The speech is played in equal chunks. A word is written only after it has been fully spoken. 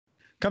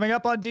Coming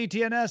up on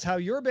DTNS, how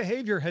your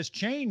behavior has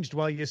changed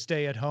while you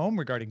stay at home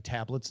regarding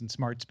tablets and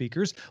smart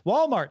speakers.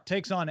 Walmart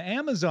takes on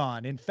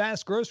Amazon in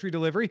fast grocery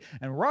delivery,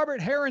 and Robert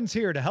Heron's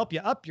here to help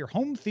you up your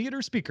home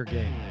theater speaker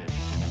game.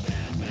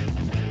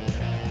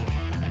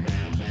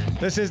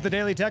 This is the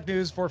Daily Tech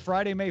News for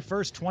Friday, May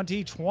 1st,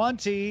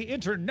 2020,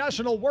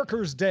 International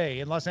Workers'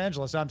 Day in Los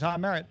Angeles. I'm Tom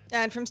Merritt.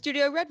 And from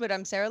Studio Redwood,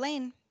 I'm Sarah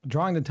Lane.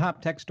 Drawing the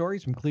top tech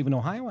stories from Cleveland,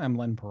 Ohio, I'm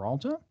Len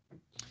Peralta.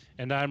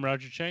 And I'm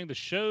Roger Chang, the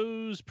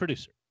show's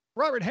producer.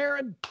 Robert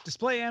Heron,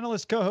 display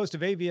analyst, co-host of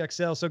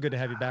AVXL. So good to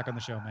have you back on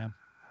the show, man.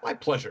 My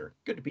pleasure.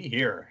 Good to be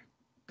here.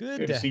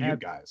 Good to see you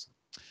guys.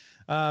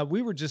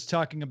 We were just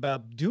talking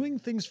about doing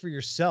things for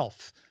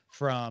yourself,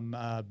 from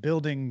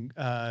building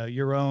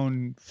your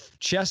own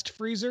chest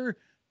freezer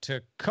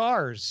to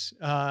cars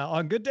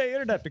on Good Day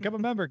Internet. Become a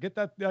member. Get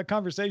that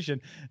conversation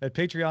at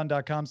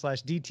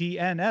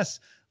patreon.com/DTNS.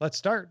 Let's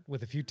start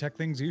with a few tech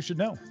things you should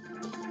know.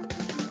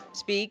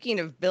 Speaking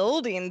of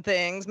building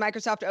things,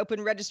 Microsoft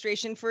opened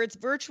registration for its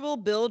virtual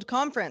build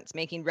conference,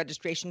 making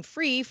registration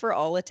free for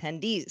all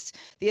attendees.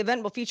 The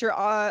event will feature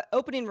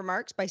opening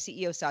remarks by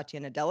CEO Satya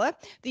Nadella,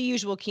 the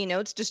usual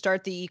keynotes to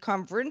start the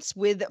conference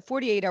with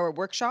 48-hour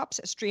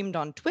workshops streamed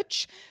on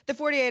Twitch. The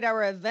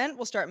 48-hour event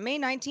will start May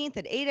 19th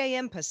at 8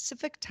 a.m.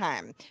 Pacific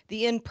time.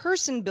 The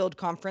in-person build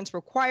conference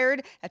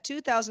required a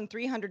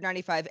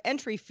 $2,395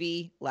 entry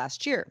fee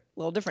last year. A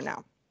little different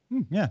now.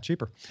 Yeah,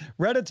 cheaper.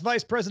 Reddit's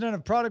vice president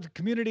of product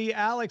community,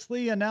 Alex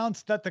Lee,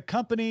 announced that the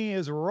company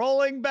is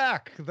rolling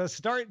back the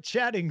start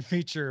chatting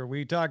feature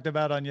we talked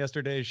about on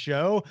yesterday's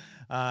show.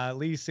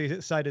 Lee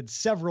cited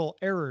several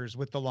errors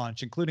with the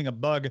launch, including a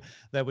bug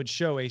that would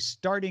show a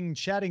starting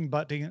chatting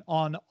button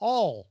on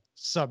all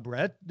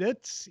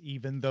subreddits,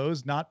 even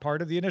those not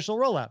part of the initial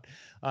rollout.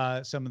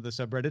 Some of the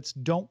subreddits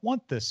don't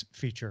want this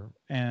feature,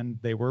 and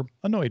they were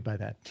annoyed by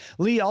that.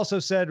 Lee also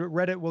said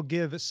Reddit will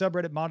give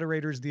subreddit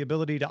moderators the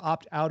ability to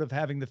opt out of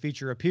having the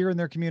feature appear in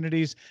their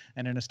communities.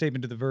 And in a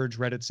statement to The Verge,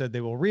 Reddit said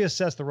they will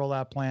reassess the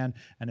rollout plan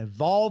and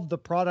evolve the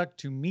product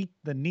to meet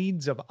the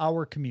needs of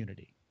our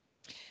community.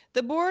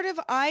 The board of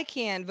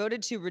ICANN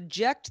voted to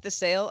reject the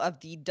sale of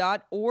the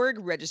 .org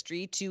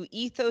registry to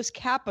Ethos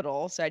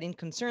Capital, citing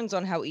concerns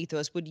on how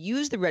Ethos would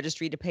use the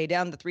registry to pay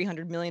down the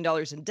 $300 million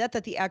in debt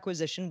that the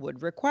acquisition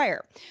would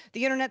require.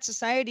 The Internet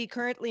Society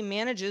currently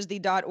manages the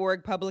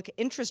 .org public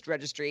interest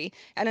registry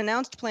and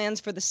announced plans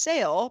for the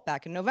sale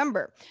back in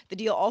November. The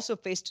deal also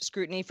faced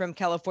scrutiny from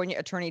California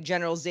Attorney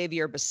General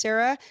Xavier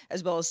Becerra,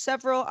 as well as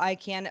several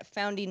ICANN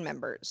founding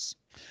members.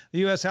 The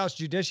U.S. House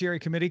Judiciary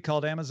Committee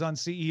called Amazon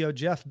CEO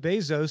Jeff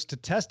Bezos to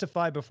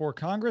testify before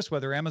Congress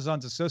whether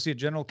Amazon's Associate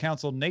General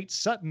Counsel Nate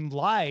Sutton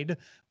lied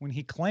when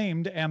he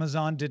claimed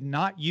Amazon did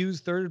not use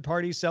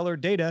third-party seller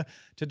data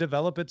to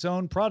develop its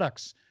own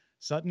products.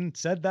 Sutton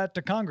said that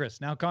to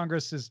Congress. Now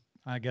Congress is,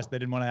 I guess they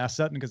didn't want to ask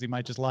Sutton because he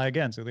might just lie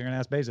again, so they're going to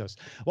ask Bezos.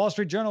 Wall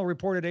Street Journal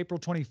reported April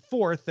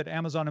 24th that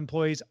Amazon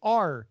employees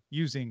are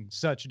using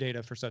such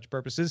data for such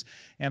purposes.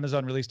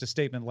 Amazon released a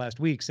statement last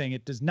week saying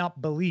it does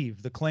not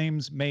believe the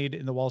claims made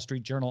in the Wall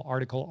Street Journal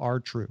article are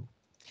true.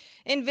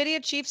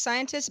 NVIDIA chief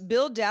scientist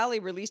Bill Dally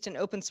released an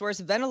open-source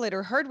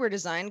ventilator hardware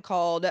design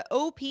called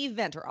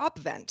OP-Vent or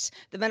OP-Vent.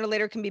 The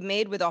ventilator can be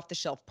made with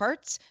off-the-shelf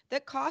parts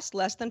that cost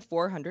less than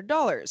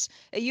 $400.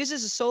 It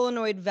uses a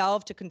solenoid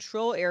valve to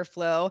control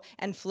airflow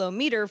and flow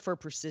meter for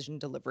precision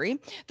delivery.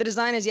 The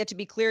design is yet to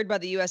be cleared by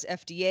the U.S.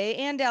 FDA,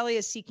 and Dally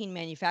is seeking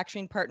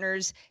manufacturing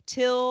partners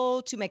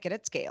to make it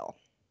at scale.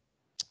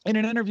 In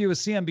an interview with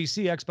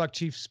CNBC, Xbox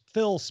chief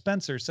Phil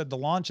Spencer said the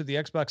launch of the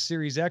Xbox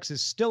Series X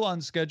is still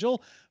on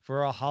schedule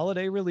for a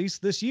holiday release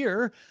this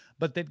year,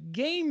 but that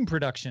game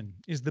production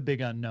is the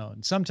big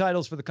unknown. Some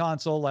titles for the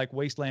console, like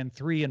Wasteland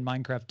 3 and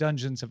Minecraft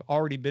Dungeons, have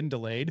already been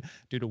delayed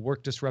due to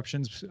work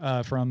disruptions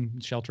from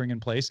sheltering in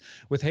place,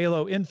 with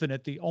Halo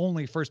Infinite the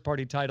only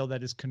first-party title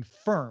that is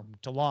confirmed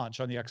to launch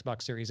on the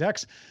Xbox Series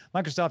X.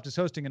 Microsoft is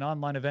hosting an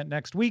online event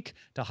next week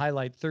to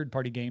highlight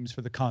third-party games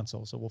for the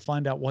console, so we'll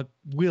find out what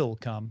will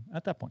come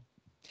at that point.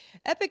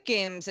 Epic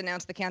Games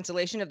announced the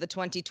cancellation of the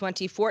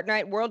 2020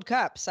 Fortnite World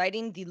Cup,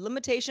 citing the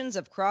limitations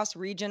of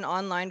cross-region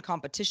online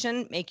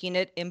competition, making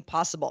it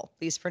impossible,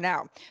 at least for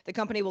now. The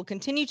company will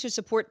continue to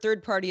support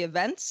third-party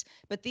events,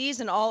 but these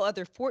and all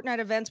other Fortnite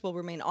events will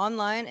remain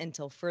online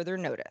until further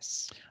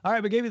notice. All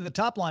right, we gave you the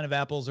top line of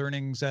Apple's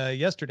earnings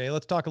yesterday.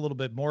 Let's talk a little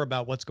bit more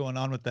about what's going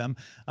on with them.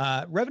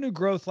 Revenue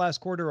growth last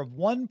quarter of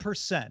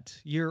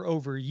 1% year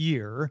over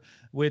year,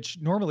 which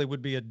normally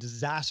would be a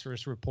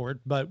disastrous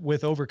report, but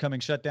with overcoming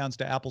shutdowns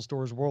to Apple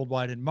stores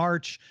worldwide in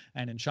March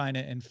and in China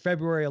in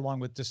February, along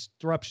with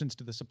disruptions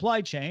to the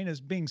supply chain, is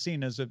being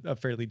seen as a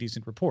fairly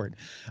decent report.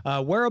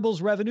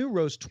 Wearables revenue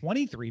rose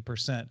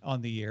 23%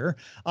 on the year.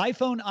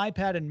 iPhone,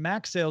 iPad, and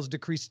Mac sales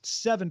decreased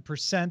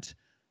 7%,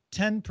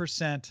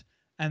 10%,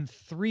 and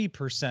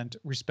 3%,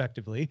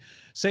 respectively.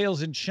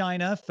 Sales in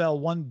China fell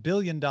 $1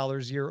 billion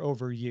year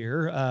over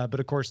year. But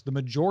of course, the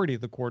majority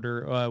of the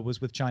quarter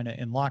was with China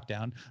in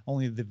lockdown.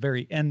 Only the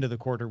very end of the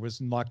quarter was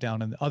in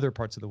lockdown in other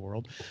parts of the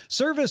world.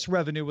 Service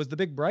revenue was the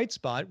big bright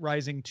spot,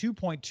 rising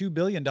 $2.2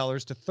 billion to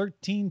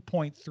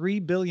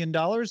 $13.3 billion.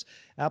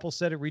 Apple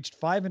said it reached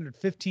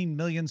 515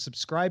 million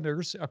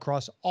subscribers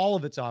across all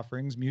of its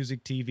offerings,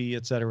 music, TV,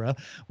 etc.,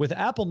 with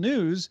Apple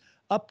News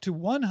up to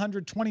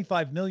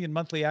 125 million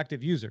monthly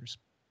active users.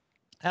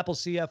 Apple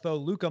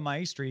CFO Luca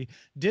Maestri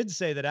did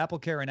say that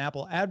AppleCare and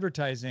Apple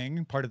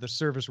advertising, part of the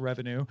service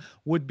revenue,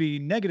 would be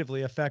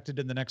negatively affected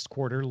in the next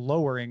quarter,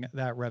 lowering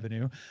that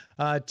revenue.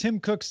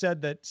 Tim Cook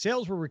said that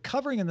sales were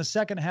recovering in the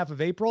second half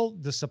of April.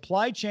 The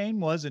supply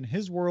chain was, in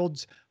his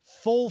words,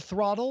 full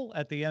throttle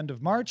at the end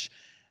of March.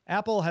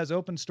 Apple has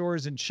opened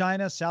stores in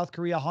China, South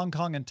Korea, Hong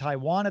Kong, and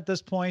Taiwan at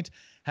this point,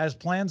 has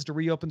plans to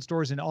reopen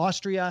stores in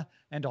Austria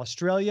and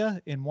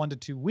Australia in 1 to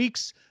 2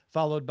 weeks,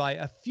 followed by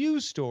a few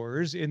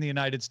stores in the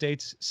United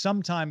States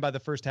sometime by the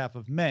first half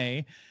of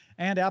May.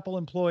 And Apple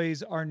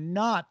employees are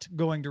not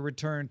going to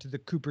return to the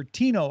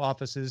Cupertino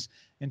offices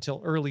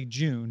until early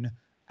June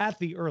at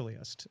the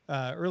earliest.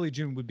 Early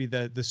June would be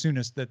the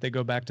soonest that they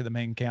go back to the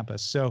main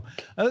campus. So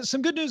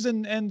some good news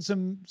and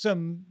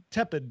some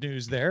tepid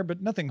news there,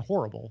 but nothing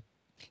horrible.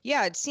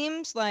 Yeah, it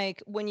seems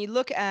like when you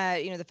look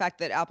at, the fact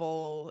that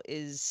Apple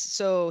is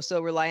so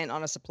reliant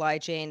on a supply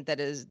chain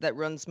that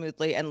runs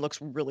smoothly and looks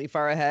really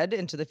far ahead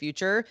into the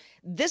future,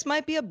 this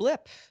might be a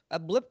blip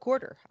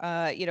quarter.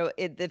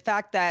 The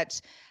fact that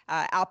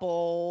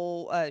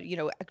Apple,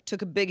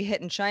 took a big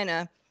hit in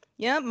China,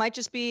 yeah, it might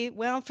just be,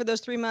 well, for those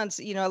 3 months,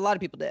 a lot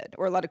of people did,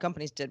 or a lot of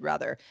companies did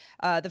rather.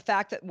 The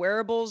fact that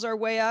wearables are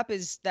way up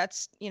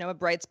that's a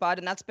bright spot,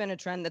 and that's been a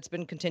trend that's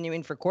been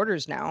continuing for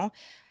quarters now.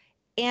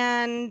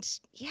 And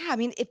yeah, I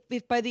mean,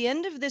 if by the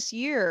end of this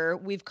year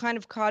we've kind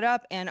of caught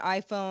up and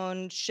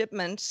iPhone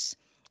shipments,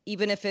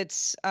 even if they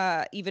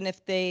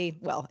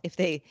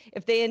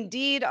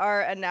indeed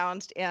are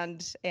announced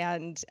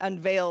and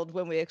unveiled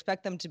when we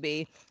expect them to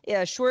be,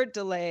 a short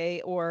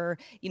delay or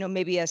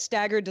maybe a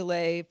staggered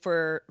delay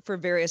for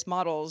various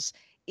models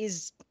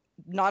is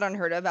not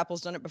unheard of.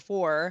 Apple's done it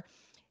before.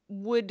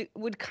 Would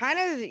kind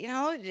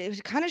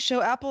of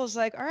show Apple is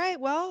like, all right,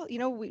 well,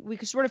 we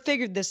sort of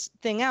figured this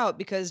thing out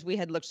because we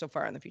had looked so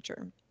far in the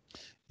future.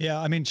 Yeah,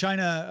 I mean,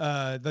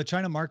 the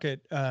China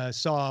market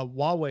saw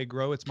Huawei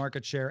grow its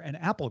market share and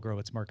Apple grow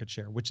its market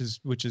share, which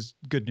is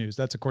good news.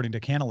 That's according to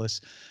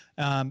Canalys.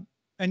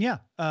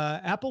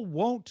 Apple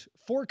won't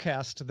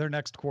forecast their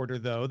next quarter,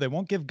 though. They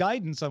won't give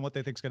guidance on what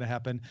they think is going to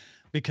happen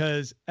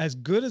because as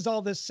good as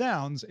all this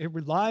sounds, it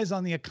relies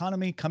on the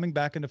economy coming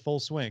back into full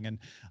swing. And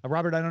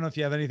Robert, I don't know if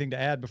you have anything to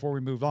add before we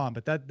move on,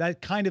 but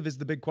that kind of is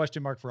the big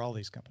question mark for all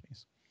these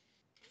companies.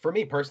 For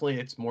me personally,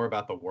 it's more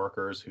about the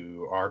workers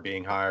who are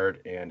being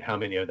hired and how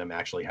many of them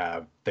actually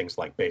have things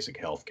like basic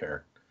health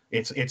care.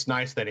 It's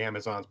nice that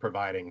Amazon's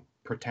providing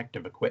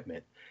protective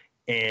equipment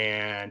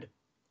and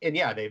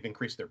yeah, they've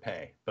increased their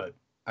pay, but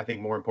I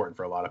think more important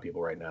for a lot of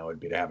people right now would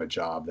be to have a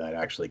job that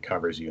actually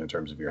covers you in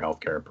terms of your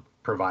healthcare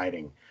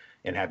providing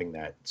and having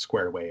that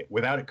squared away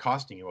without it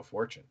costing you a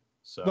fortune.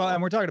 So, well,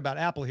 and we're talking about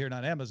Apple here,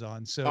 not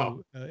Amazon.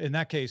 So in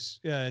that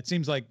case, it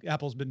seems like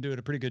Apple's been doing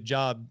a pretty good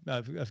job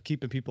of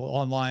keeping people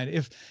online.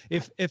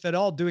 If at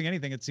all doing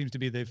anything, it seems to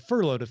be they've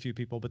furloughed a few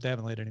people, but they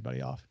haven't laid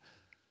anybody off.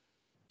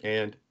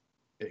 And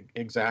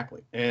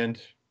exactly. And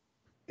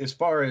as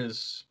far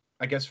as,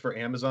 I guess, for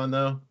Amazon,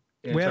 though,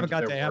 we haven't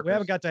got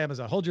to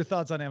Amazon. Hold your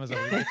thoughts on Amazon.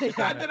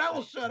 Then I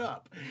will shut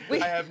up. I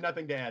have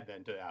nothing to add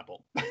then to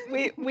Apple.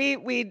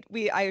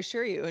 I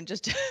assure you, in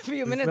just a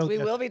few minutes, we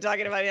will be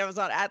talking about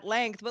Amazon at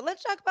length. But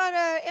let's talk about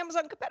an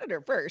Amazon competitor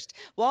first.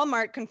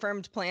 Walmart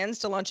confirmed plans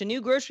to launch a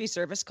new grocery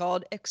service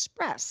called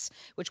Express,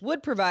 which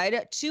would provide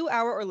a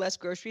 2-hour or less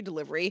grocery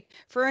delivery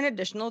for an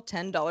additional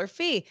 $10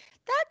 fee.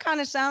 That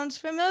kind of sounds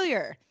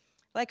familiar,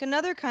 like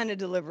another kind of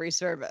delivery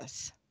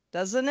service.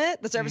 Doesn't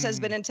it? The service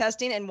has been in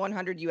testing in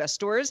 100 U.S.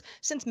 stores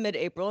since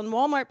mid-April, and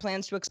Walmart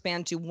plans to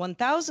expand to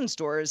 1,000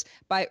 stores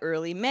by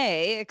early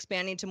May,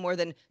 expanding to more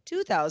than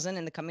 2,000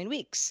 in the coming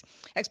weeks.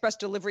 Express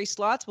delivery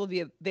slots will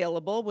be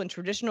available when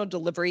traditional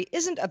delivery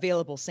isn't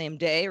available same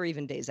day or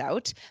even days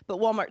out, but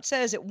Walmart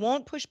says it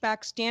won't push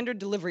back standard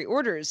delivery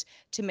orders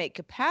to make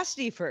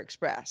capacity for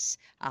Express.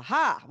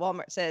 Aha!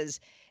 Walmart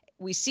says,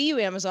 we see you,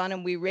 Amazon,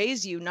 and we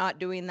raise you not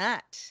doing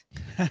that.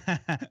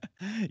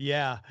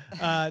 Yeah.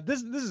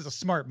 This is a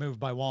smart move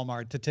by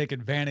Walmart to take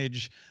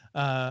advantage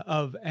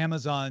of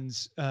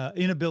Amazon's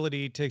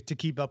inability to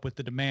keep up with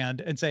the demand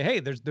and say, hey,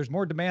 there's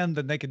more demand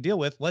than they can deal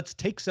with. Let's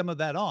take some of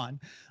that on.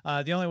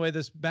 The only way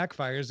this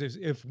backfires is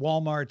if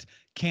Walmart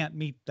can't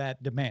meet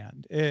that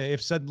demand.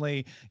 If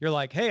suddenly you're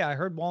like, hey, I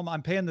heard Walmart,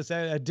 I'm paying this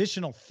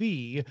additional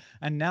fee,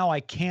 and now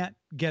I can't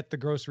get the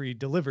grocery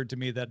delivered to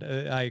me that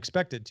I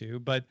expected to.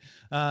 But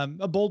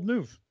a bold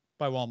move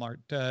by Walmart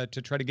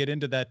to try to get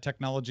into that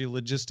technology,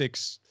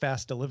 logistics,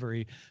 fast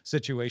delivery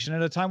situation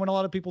at a time when a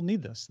lot of people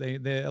need this.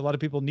 A lot of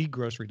people need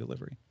grocery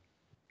delivery.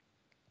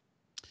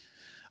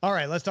 All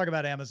right, let's talk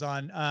about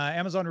Amazon.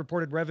 Amazon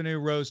reported revenue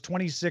rose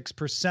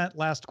 26%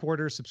 last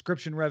quarter.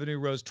 Subscription revenue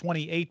rose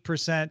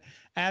 28%.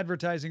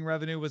 Advertising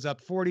revenue was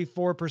up 44%.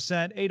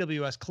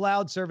 AWS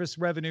cloud service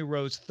revenue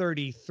rose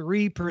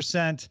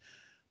 33%.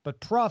 But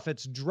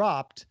profits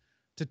dropped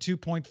to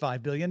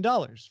 $2.5 billion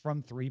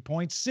from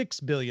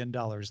 $3.6 billion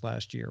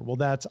last year. Well,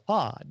 that's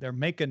odd. They're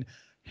making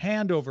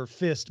hand over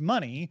fist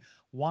money.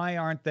 Why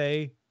aren't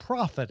they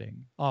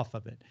profiting off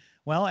of it?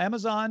 Well,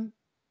 Amazon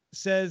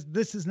says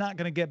this is not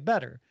going to get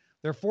better.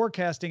 They're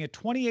forecasting a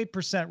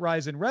 28%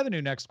 rise in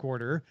revenue next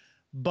quarter,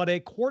 but a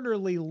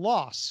quarterly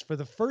loss for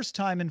the first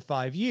time in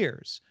 5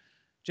 years.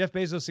 Jeff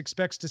Bezos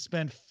expects to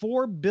spend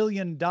 $4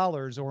 billion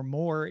or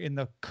more in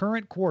the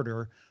current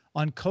quarter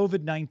on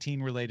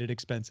COVID-19 related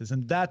expenses.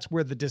 And that's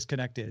where the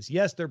disconnect is.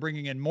 Yes, they're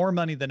bringing in more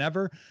money than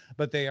ever,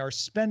 but they are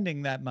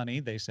spending that money,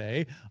 they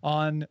say,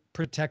 on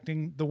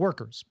protecting the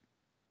workers.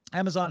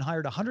 Amazon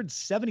hired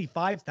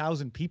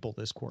 175,000 people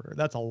this quarter.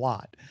 That's a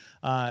lot.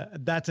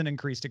 That's an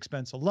increased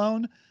expense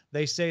alone.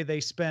 They say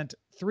they spent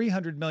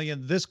 $300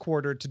 million this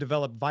quarter to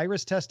develop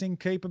virus testing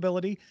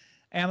capability.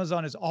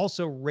 Amazon has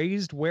also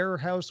raised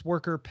warehouse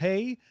worker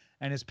pay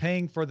and is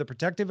paying for the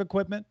protective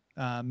equipment,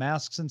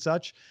 masks and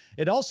such.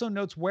 It also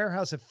notes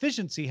warehouse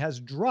efficiency has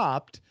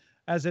dropped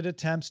as it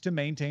attempts to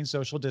maintain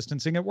social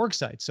distancing at work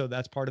sites. So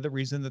that's part of the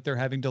reason that they're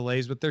having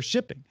delays with their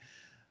shipping.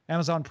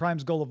 Amazon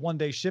Prime's goal of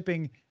one-day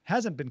shipping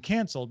hasn't been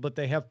canceled, but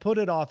they have put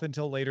it off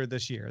until later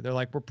this year. They're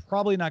like, we're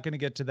probably not going to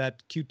get to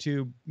that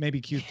Q2,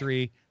 maybe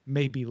Q3,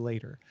 maybe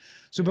later.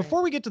 So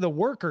before we get to the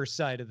worker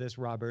side of this,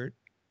 Robert,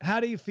 how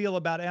do you feel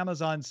about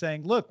Amazon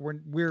saying, look,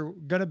 we're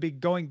going to be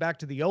going back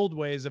to the old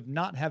ways of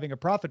not having a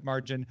profit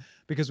margin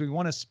because we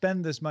want to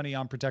spend this money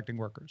on protecting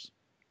workers?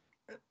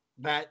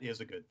 That is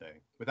a good thing,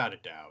 without a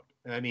doubt.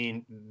 I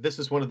mean, this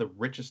is one of the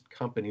richest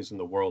companies in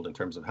the world in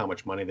terms of how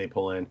much money they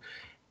pull in.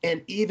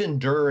 And even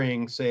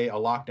during, say, a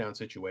lockdown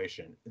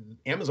situation,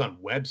 Amazon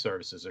Web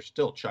Services are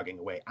still chugging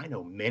away. I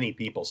know many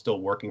people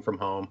still working from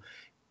home,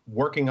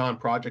 working on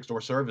projects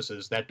or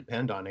services that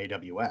depend on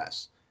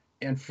AWS.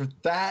 And for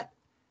that,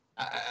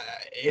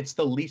 it's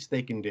the least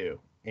they can do.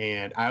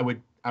 And I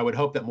would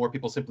hope that more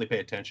people simply pay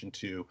attention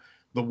to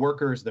the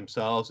workers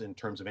themselves in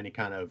terms of any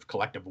kind of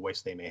collective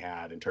voice they may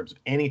have, in terms of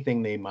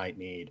anything they might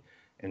need,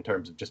 in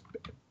terms of just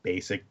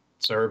basic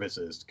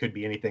services. Could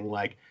be anything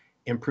like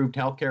improved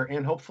healthcare,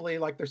 and hopefully,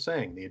 like they're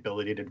saying, the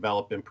ability to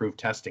develop improved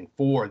testing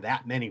for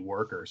that many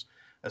workers,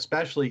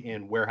 especially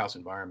in warehouse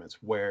environments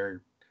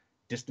where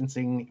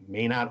distancing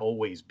may not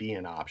always be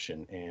an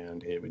option.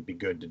 And it would be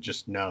good to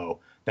just know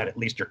that at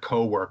least your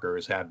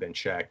coworkers have been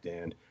checked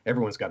and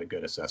everyone's got a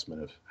good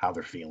assessment of how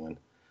they're feeling.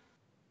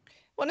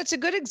 Well, and it's a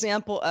good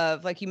example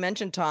of, like you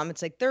mentioned, Tom,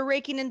 it's like they're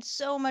raking in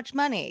so much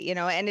money,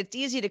 and it's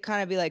easy to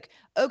kind of be like,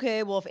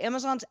 okay, well, if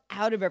Amazon's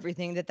out of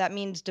everything, that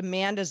means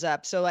demand is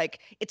up. So like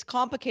it's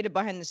complicated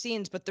behind the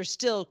scenes, but they're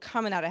still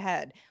coming out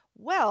ahead.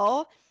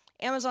 Well,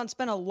 Amazon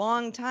spent a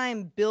long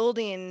time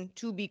building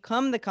to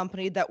become the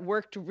company that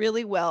worked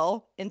really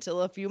well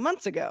until a few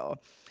months ago.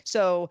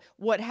 So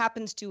what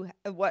happens to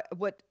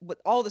what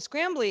all the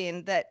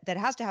scrambling that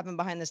has to happen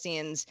behind the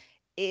scenes,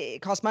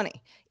 it costs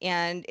money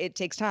and it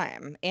takes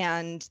time,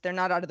 and they're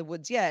not out of the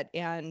woods yet.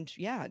 And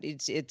yeah,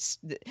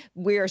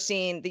 we are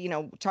seeing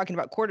talking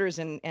about quarters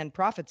and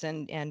profits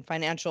and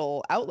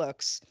financial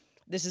outlooks.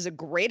 This is a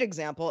great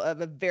example of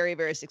a very,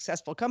 very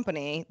successful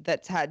company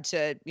that's had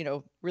to,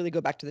 really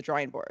go back to the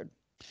drawing board.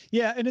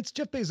 Yeah, and it's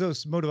Jeff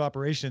Bezos' mode of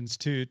operations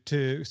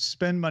to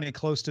spend money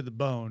close to the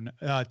bone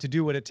to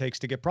do what it takes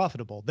to get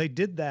profitable. They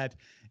did that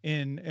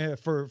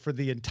for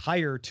the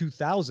entire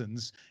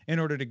 2000s in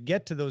order to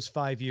get to those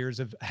 5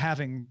 years of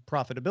having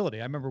profitability.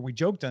 I remember we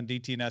joked on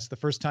DTNS the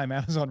first time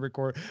Amazon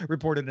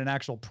reported an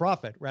actual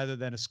profit rather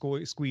than a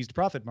squeezed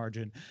profit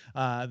margin.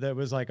 That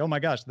was like, oh my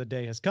gosh, the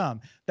day has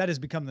come. That has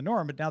become the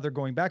norm, but now they're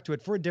going back to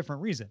it for a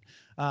different reason.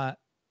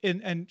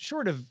 And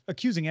short of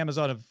accusing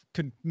Amazon of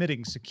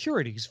committing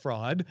securities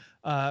fraud,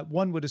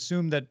 one would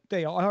assume that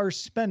they are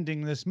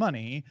spending this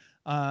money.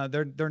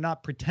 They're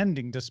not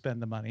pretending to spend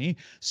the money.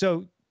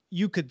 So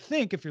you could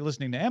think, if you're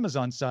listening to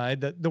Amazon's side,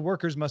 that the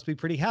workers must be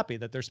pretty happy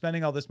that they're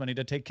spending all this money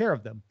to take care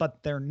of them,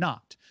 but they're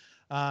not.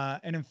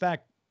 And in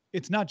fact,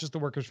 it's not just the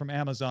workers from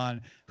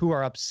Amazon who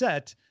are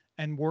upset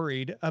and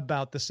worried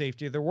about the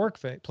safety of their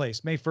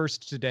workplace. May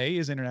 1st today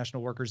is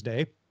International Workers'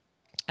 Day.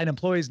 And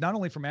employees not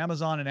only from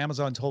Amazon and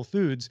Amazon's Whole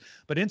Foods,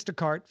 but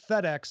Instacart,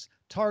 FedEx,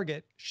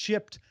 Target,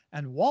 Shipt,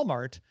 and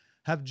Walmart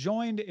have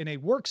joined in a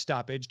work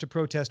stoppage to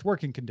protest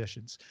working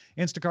conditions.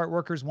 Instacart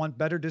workers want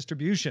better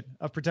distribution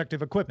of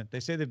protective equipment. They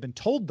say they've been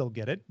told they'll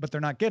get it, but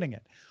they're not getting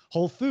it.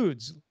 Whole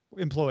Foods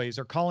employees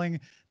are calling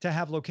to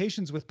have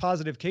locations with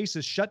positive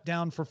cases shut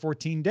down for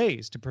 14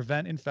 days to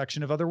prevent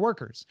infection of other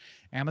workers.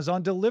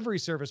 Amazon delivery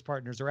service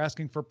partners are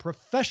asking for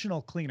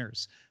professional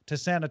cleaners to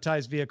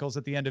sanitize vehicles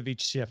at the end of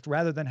each shift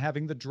rather than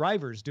having the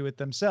drivers do it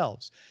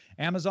themselves.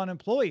 Amazon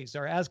employees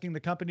are asking the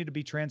company to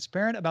be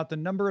transparent about the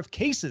number of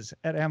cases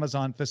at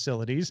Amazon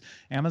facilities.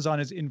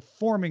 Amazon is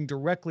informing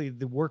directly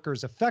the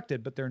workers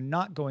affected, but they're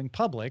not going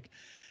public.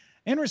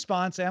 In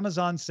response,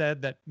 Amazon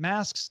said that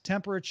masks,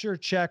 temperature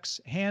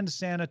checks, hand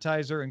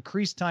sanitizer,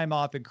 increased time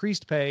off,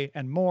 increased pay,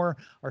 and more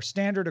are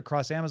standard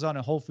across Amazon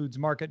and Whole Foods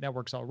market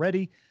networks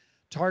already.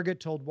 Target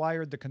told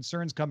Wired the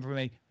concerns come from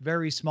a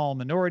very small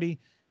minority.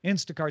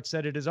 Instacart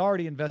said it has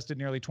already invested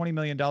nearly $20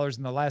 million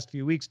in the last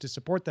few weeks to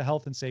support the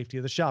health and safety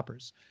of the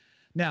shoppers.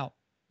 Now,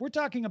 we're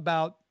talking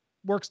about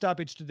work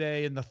stoppage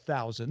today in the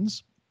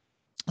thousands.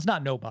 It's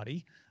not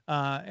nobody.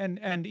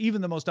 And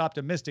even the most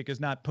optimistic is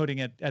not putting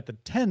it at the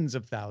tens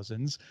of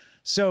thousands.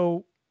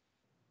 So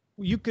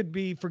you could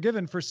be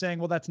forgiven for saying,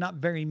 well, that's not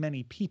very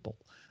many people.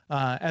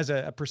 As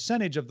a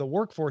percentage of the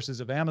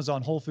workforces of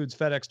Amazon, Whole Foods,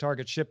 FedEx,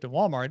 Target, Shipt, and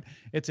Walmart,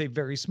 it's a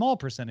very small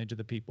percentage of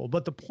the people.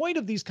 But the point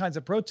of these kinds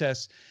of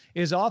protests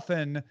is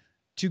often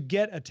to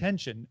get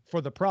attention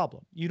for the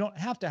problem. You don't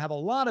have to have a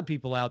lot of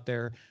people out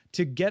there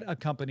to get a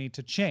company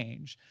to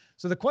change.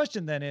 So the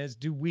question then is,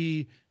 do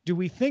we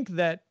think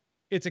that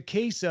it's a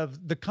case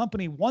of the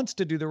company wants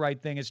to do the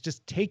right thing? It's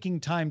just taking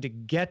time to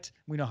get,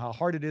 we know how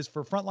hard it is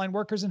for frontline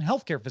workers in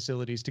healthcare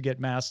facilities to get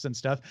masks and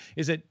stuff.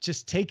 Is it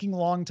just taking a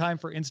long time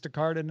for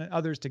Instacart and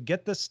others to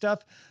get this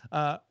stuff?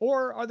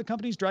 Or are the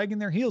companies dragging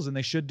their heels and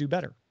they should do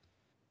better?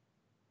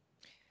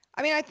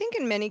 I mean, I think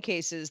in many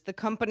cases, the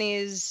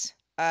companies,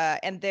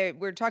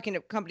 we're talking to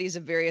companies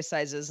of various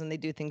sizes and they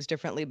do things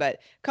differently,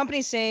 but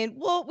companies saying,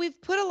 well, we've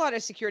put a lot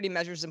of security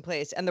measures in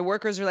place, and the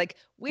workers are like,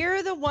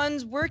 we're the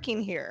ones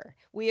working here.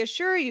 We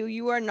assure you,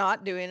 you are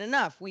not doing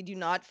enough. We do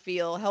not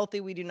feel healthy.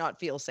 We do not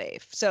feel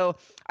safe. So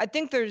I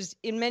think there's,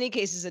 in many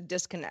cases, a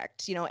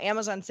disconnect.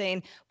 Amazon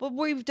saying, well,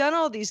 we've done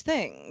all these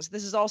things.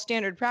 This is all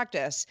standard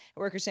practice.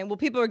 Workers saying, well,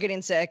 people are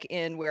getting sick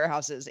in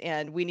warehouses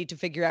and we need to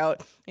figure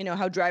out,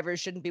 how drivers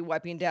shouldn't be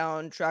wiping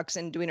down trucks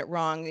and doing it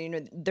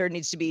wrong. There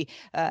needs to be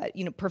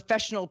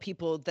professional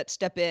people that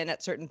step in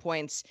at certain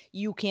points.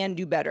 You can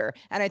do better.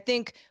 And I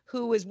think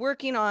who is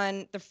working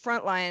on the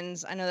front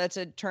lines, I know that's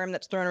a term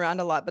that's thrown around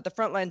a lot, but the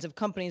front lines of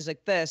companies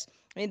like this,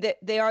 I mean,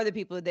 they are the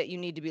people that you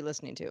need to be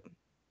listening to.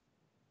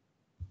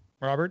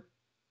 Robert?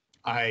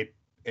 I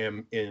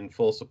am in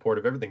full support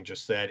of everything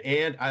just said.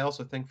 And I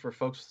also think for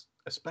folks,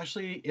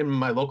 especially in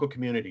my local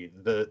community,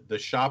 the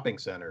shopping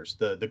centers,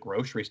 the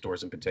grocery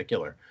stores in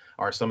particular,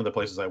 are some of the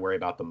places I worry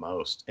about the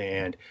most.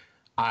 And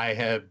I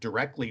have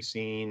directly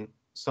seen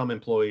some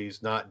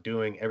employees not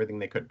doing everything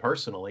they could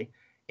personally.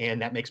 And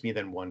that makes me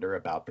then wonder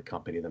about the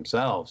company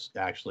themselves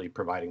actually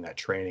providing that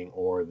training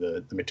or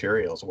the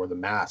materials or the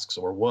masks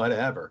or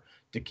whatever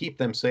to keep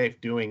them safe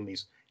doing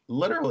these,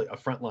 literally a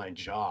frontline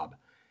job.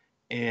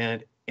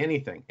 And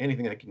anything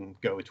that can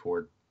go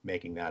toward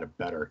making that a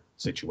better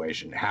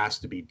situation has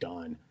to be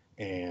done.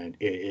 And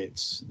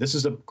this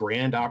is a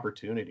grand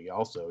opportunity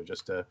also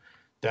just to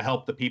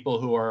help the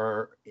people who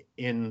are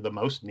in the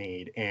most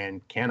need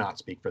and cannot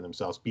speak for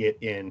themselves, be it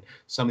in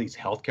some of these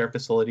healthcare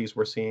facilities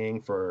we're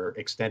seeing for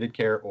extended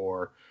care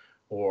or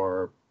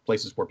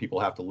places where people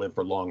have to live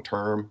for long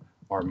term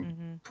are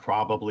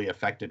probably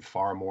affected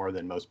far more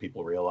than most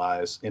people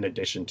realize. In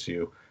addition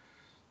to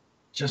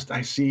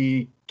I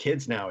see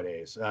kids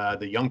nowadays,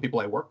 the young people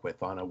I work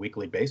with on a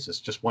weekly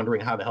basis, just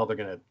wondering how the hell they're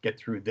going to get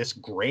through this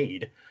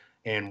grade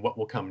and what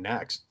will come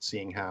next,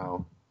 seeing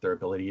how their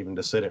ability even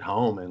to sit at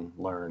home and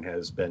learn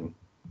has been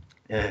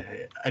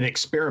an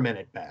experiment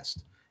at best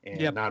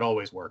and not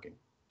always working.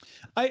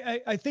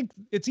 I think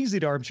it's easy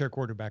to armchair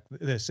quarterback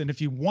this. And if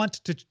you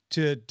want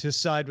to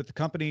side with the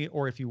company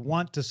or if you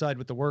want to side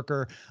with the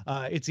worker,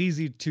 it's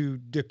easy to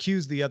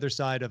accuse the other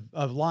side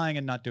of lying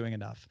and not doing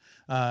enough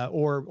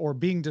or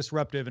being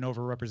disruptive and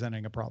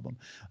overrepresenting a problem.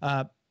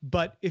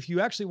 But if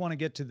you actually want to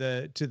get to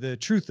the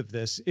truth of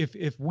this,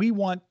 if we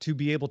want to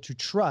be able to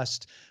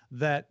trust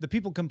that the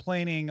people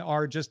complaining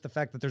are just the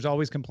fact that there's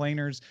always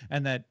complainers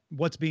and that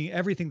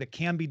everything that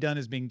can be done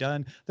is being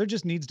done, there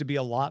just needs to be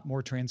a lot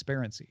more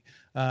transparency,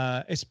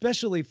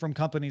 especially from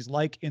companies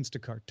like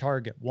Instacart,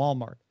 Target,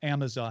 Walmart,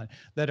 Amazon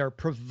that are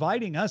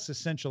providing us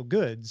essential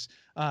goods.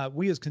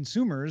 We as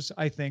consumers,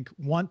 I think,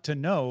 want to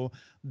know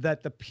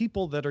that the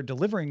people that are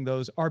delivering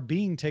those are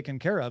being taken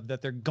care of,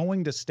 that they're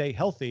going to stay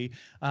healthy.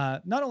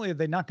 Not only are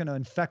they not going to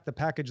infect the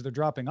package they're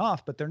dropping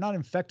off, but they're not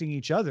infecting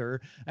each other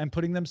and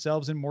putting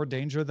themselves in more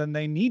danger than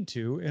they need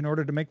to in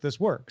order to make this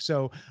work.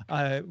 So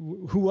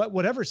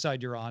whatever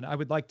side you're on, I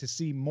would like to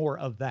see more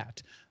of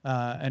that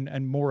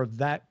and more of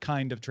that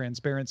kind of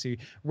transparency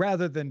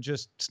rather than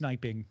just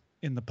sniping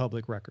in the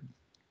public record.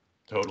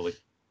 Totally.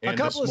 And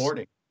this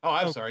morning,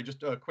 I'm sorry,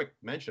 just a quick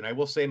mention. I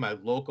will say my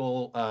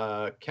local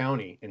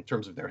county, in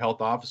terms of their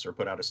health officer,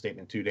 put out a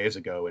statement 2 days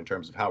ago in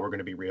terms of how we're going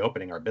to be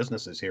reopening our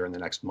businesses here in the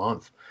next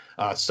month.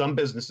 Some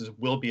businesses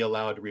will be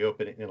allowed to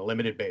reopen in a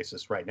limited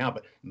basis right now,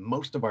 but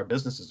most of our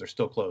businesses are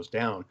still closed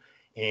down.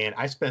 And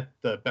I spent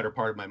the better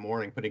part of my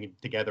morning putting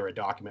together a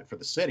document for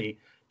the city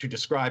to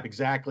describe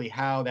exactly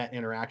how that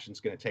interaction is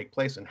going to take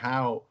place and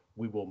how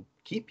we will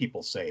keep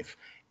people safe.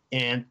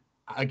 And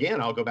again,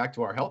 I'll go back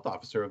to our health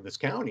officer of this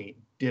county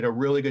did a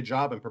really good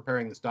job in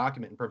preparing this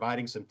document and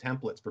providing some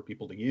templates for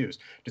people to use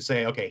to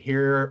say, okay,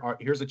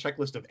 here's a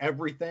checklist of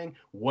everything.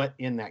 What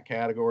in that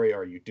category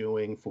are you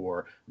doing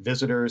for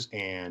visitors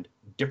and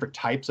different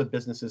types of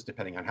businesses,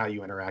 depending on how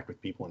you interact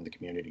with people in the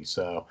community.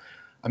 So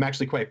I'm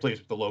actually quite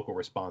pleased with the local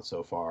response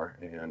so far,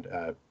 and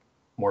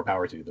more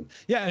power to them.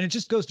 Yeah, and it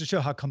just goes to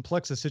show how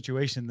complex a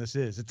situation this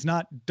is. It's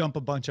not dump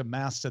a bunch of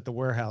masks at the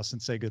warehouse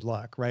and say good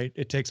luck, right?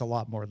 It takes a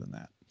lot more than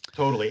that.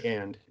 Totally,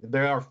 and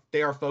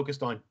they are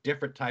focused on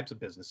different types of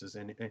businesses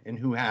and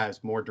who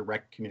has more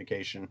direct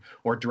communication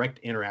or direct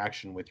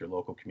interaction with your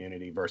local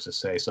community versus,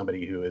 say,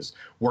 somebody who is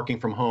working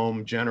from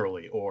home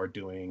generally or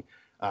doing,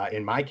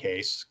 in my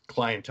case,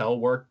 clientele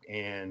work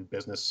and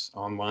business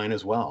online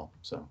as well.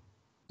 So,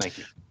 thank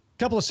you.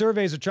 A couple of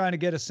surveys are trying to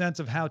get a sense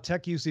of how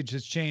tech usage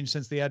has changed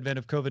since the advent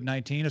of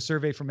COVID-19. A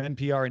survey from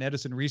NPR and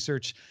Edison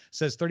Research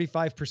says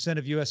 35%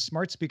 of U.S.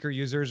 smart speaker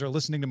users are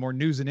listening to more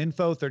news and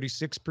info,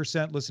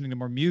 36% listening to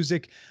more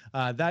music.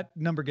 That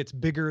number gets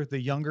bigger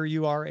the younger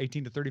you are.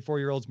 18 to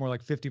 34-year-olds, more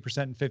like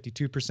 50% and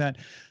 52%.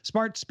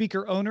 Smart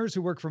speaker owners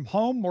who work from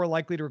home, more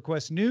likely to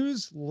request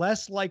news,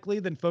 less likely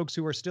than folks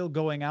who are still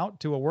going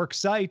out to a work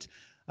site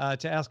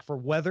to ask for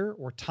weather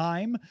or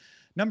time.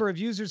 Number of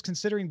users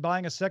considering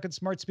buying a second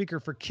smart speaker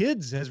for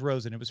kids has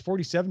risen. It was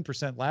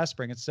 47% last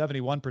spring. It's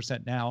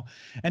 71% now.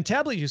 And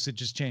tablet usage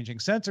is changing.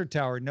 Sensor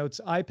Tower notes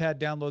iPad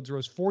downloads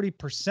rose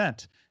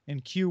 40% in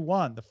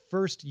Q1, the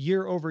first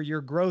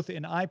year-over-year growth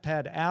in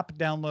iPad app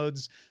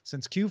downloads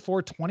since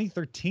Q4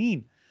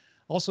 2013.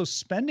 Also,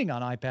 spending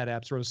on iPad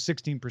apps rose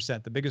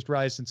 16%, the biggest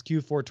rise since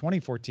Q4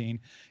 2014.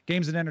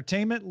 Games and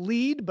entertainment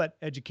lead, but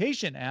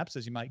education apps,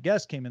 as you might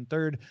guess, came in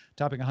third,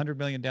 topping 100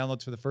 million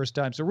downloads for the first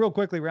time. So real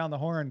quickly, round the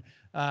horn,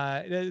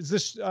 does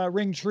this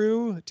ring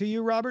true to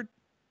you, Robert?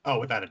 Oh,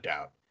 without a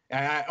doubt.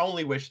 I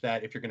only wish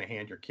that if you're going to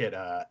hand your kid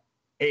a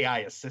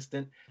AI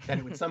assistant, that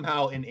it would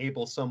somehow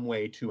enable some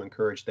way to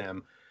encourage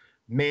them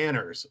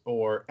manners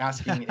or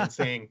asking and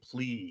saying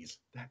please.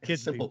 A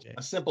simple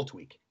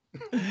tweak.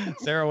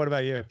 Sarah, what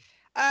about you?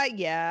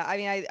 Yeah, I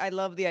mean, I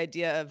love the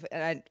idea of,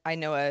 and I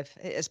know of,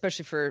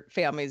 especially for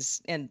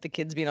families and the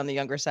kids being on the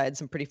younger side,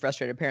 some pretty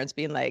frustrated parents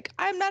being like,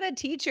 I'm not a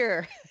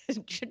teacher.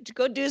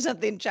 Go do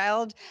something,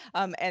 child.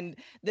 And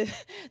the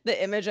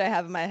image I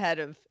have in my head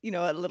of,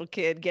 a little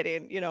kid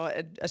getting,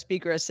 a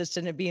speaker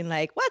assistant and being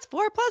like, what's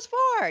 4 plus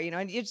 4?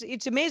 And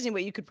it's amazing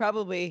what you could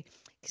probably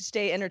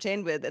stay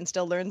entertained with and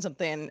still learn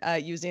something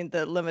using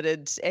the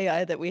limited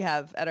AI that we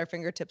have at our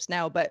fingertips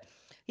now. But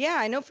yeah,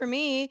 I know for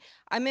me,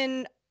 I'm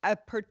in a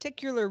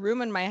particular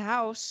room in my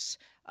house,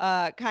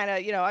 I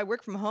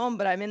work from home,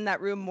 but I'm in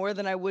that room more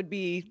than I would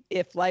be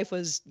if life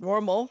was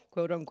normal,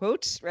 quote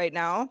unquote, right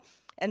now.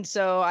 And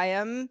so I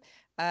am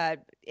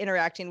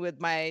interacting with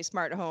my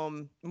smart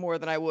home more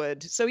than I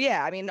would. So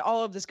yeah, I mean,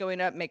 all of this going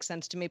up makes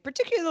sense to me,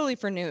 particularly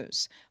for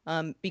news,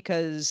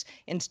 because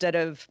instead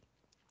of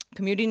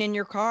commuting in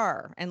your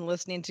car and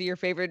listening to your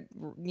favorite,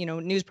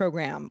 news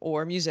program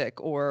or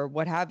music or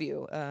what have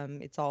you,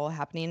 it's all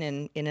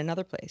happening in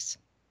another place.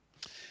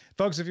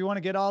 Folks, if you want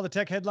to get all the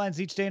tech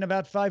headlines each day in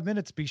about 5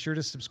 minutes, be sure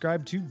to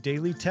subscribe to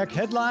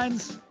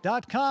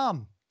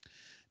dailytechheadlines.com.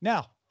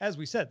 Now, as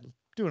we said,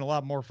 doing a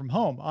lot more from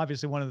home.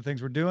 Obviously, one of the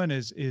things we're doing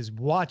is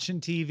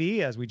watching TV,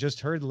 as we just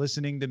heard,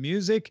 listening to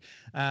music.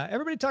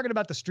 Everybody talking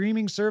about the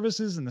streaming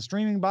services and the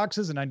streaming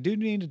boxes, and do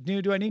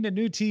I need a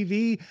new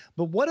TV?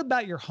 But what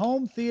about your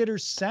home theater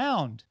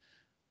sound?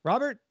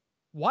 Robert,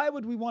 why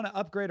would we want to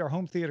upgrade our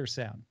home theater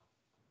sound?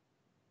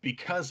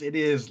 Because it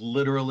is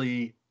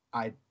literally,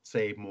 I'd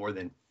say, more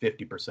than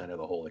 50% of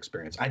the whole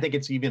experience. I think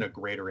it's even a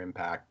greater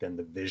impact than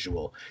the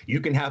visual.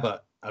 You can have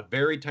a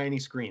very tiny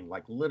screen,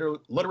 like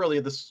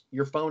literally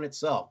your phone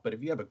itself. But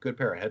if you have a good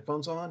pair of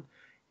headphones on,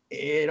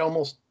 it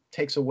almost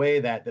takes away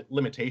that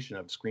limitation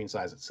of screen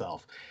size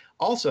itself.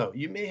 Also,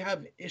 you may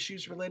have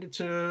issues related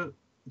to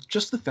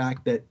just the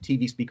fact that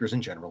TV speakers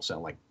in general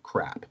sound like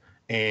crap.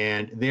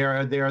 And they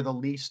are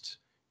the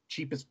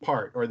cheapest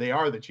part on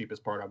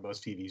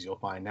most TVs you'll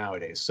find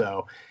nowadays.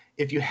 So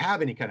if you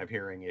have any kind of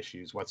hearing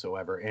issues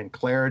whatsoever and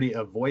clarity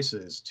of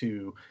voices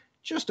to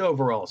just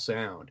overall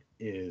sound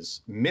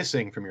is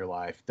missing from your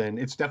life, then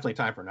it's definitely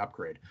time for an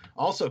upgrade.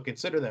 Also,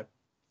 consider that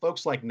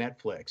folks like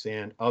Netflix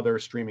and other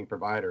streaming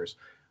providers,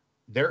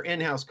 their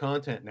in-house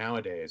content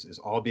nowadays is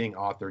all being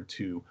authored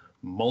to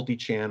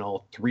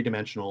multi-channel,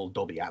 three-dimensional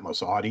Dolby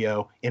Atmos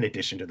audio, in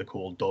addition to the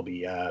cool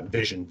Dolby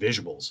Vision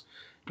visuals.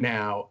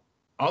 Now,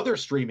 other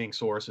streaming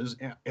sources,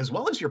 as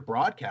well as your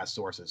broadcast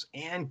sources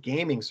and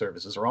gaming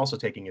services, are also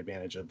taking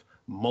advantage of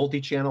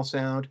multi-channel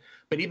sound.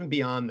 But even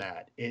beyond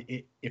that,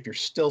 if you're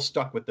still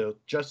stuck with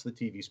just the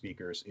TV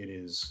speakers, it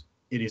is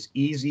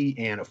easy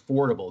and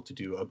affordable to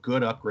do a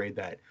good upgrade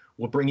that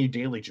will bring you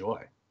daily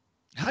joy.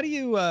 How do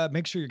you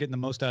make sure you're getting the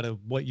most out of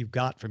what you've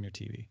got from your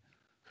TV?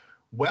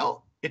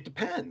 Well, it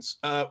depends.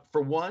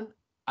 For one,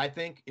 I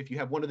think if you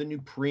have one of the new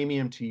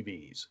premium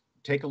TVs,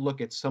 take a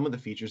look at some of the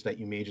features that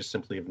you may just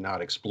simply have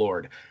not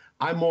explored.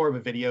 I'm more of a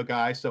video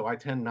guy, so I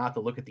tend not to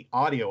look at the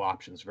audio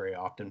options very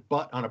often.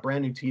 But on a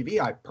brand new TV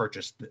I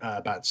purchased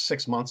about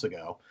 6 months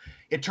ago,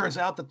 it turns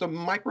out that the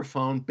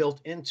microphone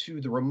built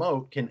into the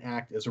remote can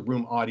act as a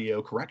room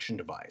audio correction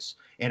device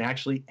and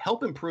actually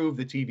help improve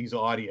the TV's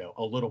audio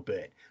a little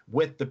bit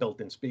with the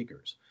built-in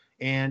speakers.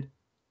 And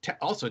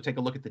also take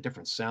a look at the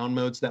different sound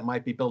modes that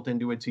might be built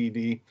into a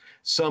TV.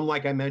 Some,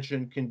 like I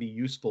mentioned, can be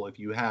useful if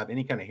you have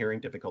any kind of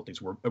hearing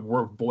difficulties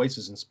where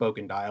voices and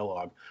spoken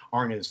dialogue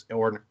aren't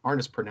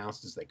as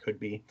pronounced as they could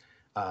be.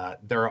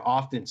 There are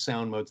often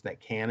sound modes that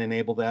can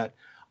enable that.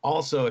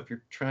 Also, if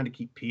you're trying to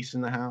keep peace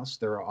in the house,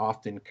 there are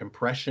often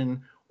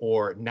compression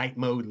or night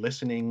mode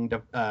listening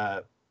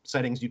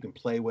settings you can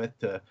play with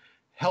to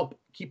help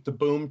keep the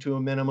boom to a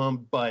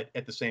minimum, but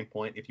at the same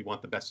point, if you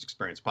want the best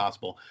experience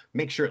possible,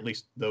 make sure at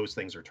least those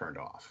things are turned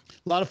off.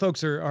 A lot of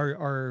folks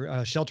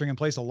are sheltering in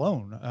place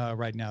alone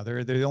right now.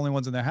 They're the only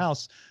ones in their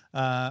house,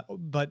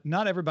 but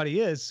not everybody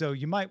is. So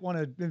you might want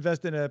to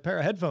invest in a pair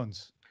of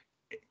headphones.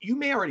 You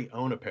may already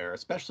own a pair,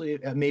 especially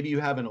maybe you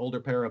have an older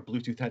pair of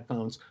Bluetooth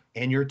headphones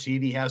and your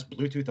TV has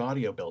Bluetooth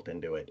audio built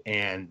into it.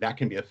 And that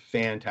can be a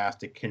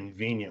fantastic,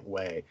 convenient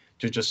way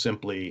to just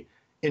simply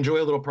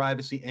enjoy a little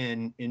privacy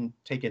and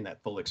take in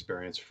that full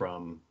experience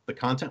from the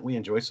content we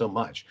enjoy so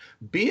much,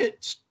 be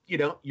it,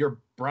 your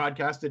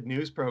broadcasted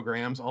news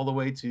programs all the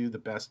way to the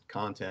best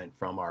content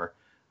from our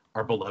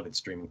beloved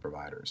streaming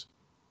providers.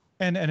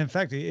 And in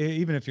fact,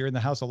 even if you're in the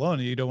house alone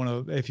and you don't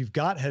want to, if you've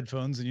got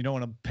headphones and you don't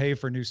want to pay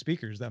for new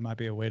speakers, that might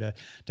be a way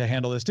to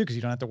handle this too, because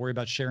you don't have to worry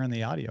about sharing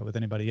the audio with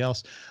anybody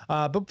else.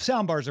 But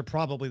sound bars are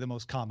probably the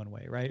most common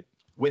way, right?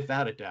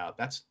 Without a doubt.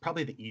 That's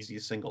probably the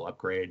easiest single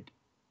upgrade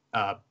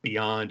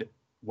beyond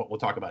what we'll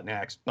talk about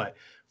next. But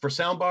for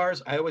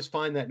soundbars, I always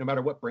find that no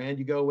matter what brand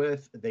you go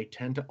with, they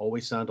tend to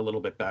always sound a little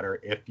bit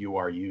better if you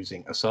are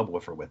using a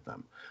subwoofer with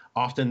them.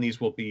 Often these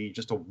will be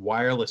just a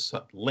wireless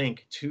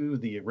link to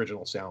the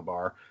original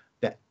soundbar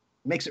that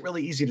makes it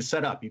really easy to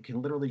set up. You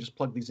can literally just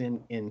plug these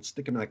in and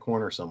stick them in a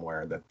corner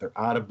somewhere that they're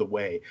out of the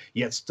way,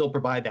 yet still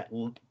provide that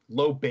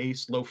low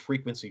bass, low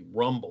frequency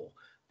rumble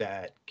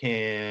that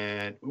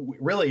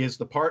really is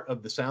the part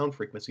of the sound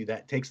frequency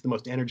that takes the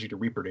most energy to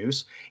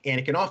reproduce, and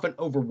it can often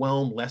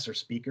overwhelm lesser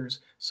speakers.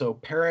 So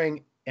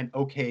pairing an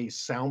okay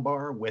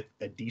soundbar with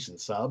a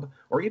decent sub,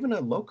 or even a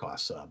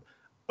low-cost sub,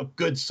 a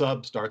good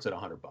sub starts at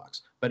 $100.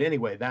 But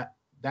anyway, that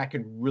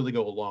can really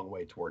go a long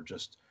way toward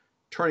just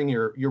turning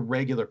your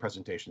regular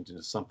presentations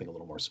into something a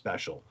little more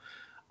special.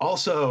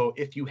 Also,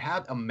 if you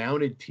have a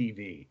mounted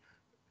TV,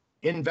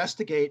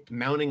 investigate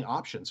mounting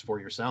options for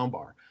your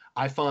soundbar.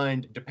 I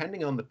find,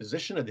 depending on the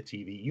position of the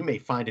TV, you may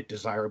find it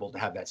desirable to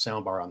have that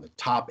soundbar on the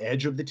top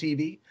edge of the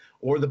TV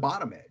or the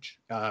bottom edge.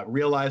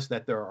 Realize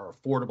that there are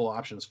affordable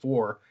options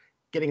for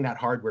getting that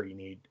hardware you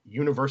need,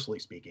 universally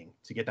speaking,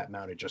 to get that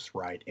mounted just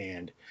right.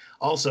 And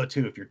also,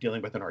 too, if you're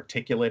dealing with an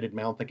articulated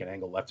mount that can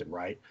angle left and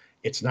right,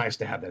 it's nice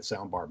to have that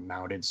soundbar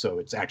mounted so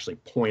it's actually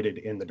pointed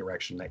in the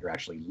direction that you're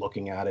actually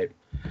looking at it.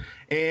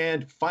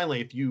 And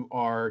finally, if you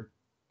are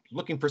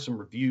looking for some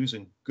reviews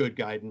and good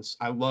guidance,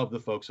 I love the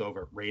folks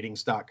over at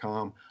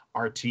ratings.com,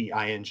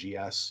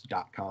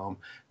 rtings.com.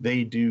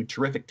 They do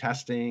terrific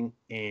testing,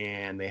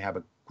 and they have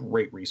a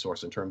great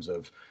resource in terms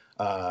of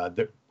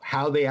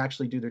how they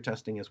actually do their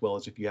testing, as well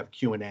as if you have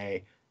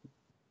Q&A,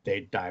 they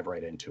dive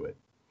right into it.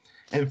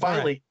 And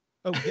finally,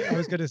 Oh, I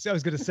was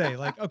gonna say,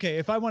 like, okay,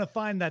 if I want to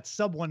find that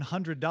sub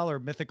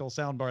 $100 mythical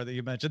soundbar that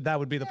you mentioned, that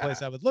would be the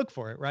place I would look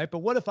for it, right? But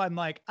what if I'm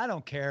like, I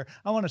don't care,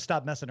 I want to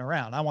stop messing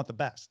around, I want the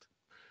best?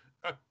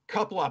 A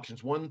couple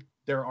options. One,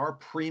 there are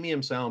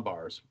premium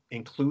soundbars,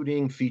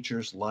 including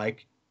features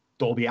like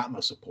Dolby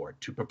Atmos support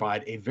to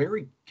provide a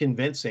very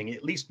convincing,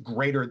 at least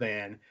greater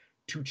than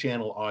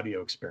 2-channel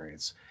audio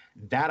experience.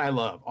 That I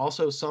love.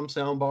 Also, some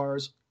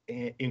soundbars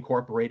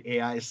incorporate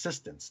AI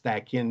assistants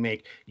that can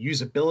make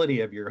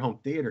usability of your home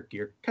theater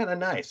gear kind of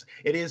nice.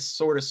 It is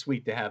sort of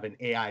sweet to have an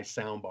AI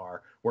soundbar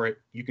where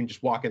you can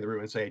just walk in the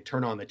room and say,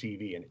 turn on the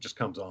TV, and it just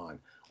comes on,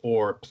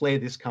 or play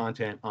this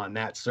content on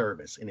that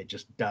service, and it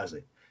just does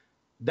it.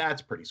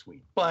 That's pretty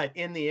sweet. But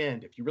in the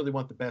end, if you really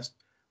want the best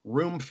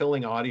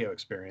room-filling audio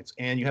experience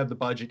and you have the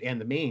budget and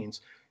the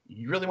means,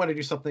 you really want to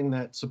do something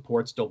that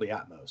supports Dolby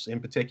Atmos. In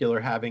particular,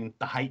 having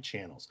the height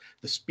channels,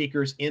 the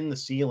speakers in the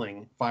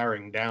ceiling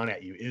firing down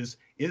at you is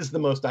the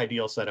most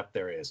ideal setup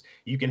there is.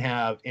 You can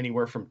have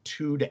anywhere from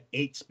 2 to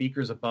 8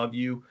 speakers above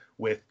you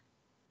with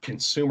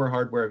consumer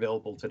hardware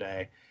available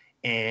today.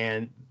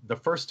 And the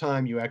first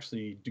time you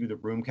actually do the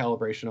room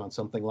calibration on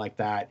something like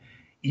that,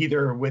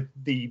 either with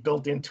the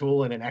built-in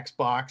tool in an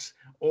Xbox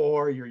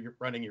or you're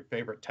running your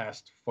favorite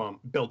test from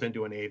built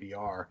into an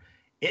AVR,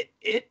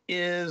 it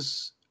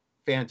is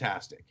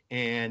fantastic.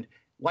 And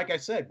like I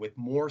said, with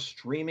more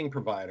streaming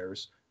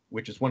providers,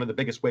 which is one of the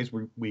biggest ways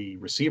we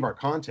receive our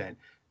content,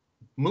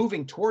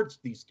 moving towards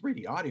these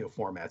 3D audio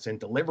formats and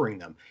delivering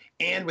them,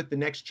 and with the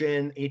next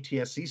gen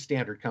ATSC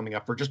standard coming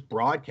up for just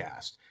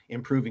broadcast,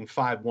 improving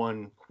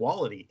 5.1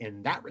 quality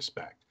in that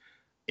respect,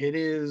 it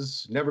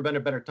is never been a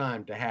better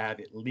time to have,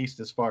 at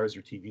least as far as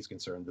your TV is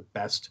concerned, the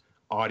best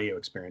audio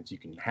experience you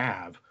can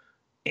have.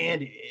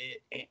 And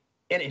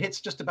it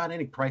hits just about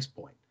any price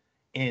point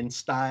in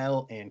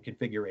style and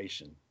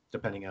configuration,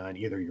 depending on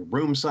either your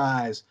room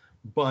size,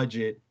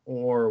 budget,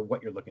 or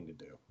what you're looking to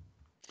do.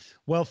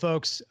 Well,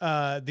 folks,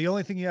 the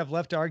only thing you have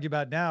left to argue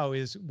about now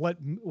is what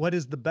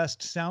is the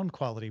best sound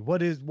quality?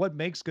 What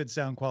makes good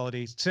sound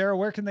quality? Sarah,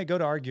 where can they go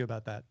to argue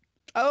about that?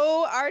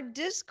 Oh, our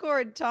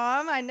Discord,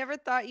 Tom. I never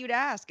thought you'd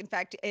ask. In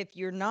fact, if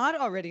you're not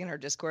already in our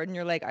Discord and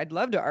you're like, I'd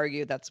love to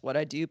argue, that's what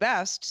I do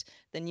best,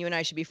 then you and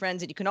I should be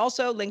friends. And you can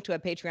also link to a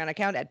Patreon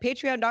account at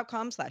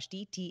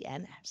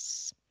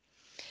patreon.com/DTNS.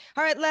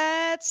 All right,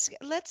 let's play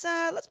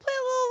a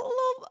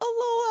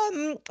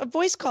little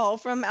voice call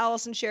from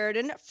Allison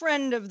Sheridan,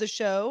 friend of the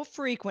show,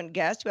 frequent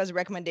guest, who has a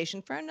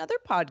recommendation for another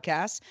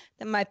podcast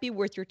that might be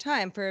worth your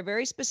time for a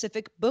very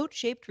specific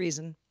boat-shaped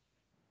reason.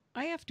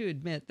 I have to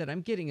admit that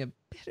I'm getting a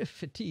bit of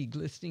fatigue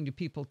listening to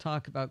people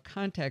talk about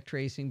contact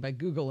tracing by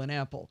Google and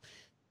Apple.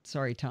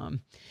 Sorry,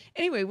 Tom.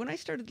 Anyway, when I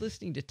started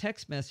listening to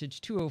Text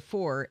Message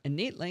 204 and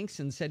Nate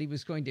Langston said he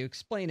was going to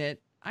explain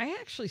it, I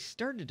actually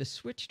started to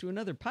switch to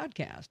another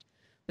podcast.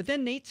 But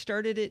then Nate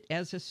started it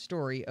as a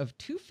story of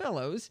two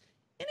fellows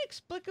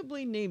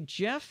inexplicably named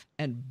Jeff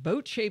and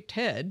Boat-Shaped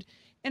Head,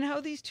 and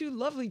how these two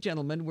lovely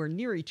gentlemen were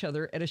near each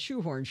other at a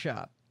shoehorn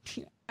shop.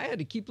 I had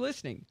to keep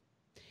listening.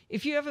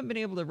 If you haven't been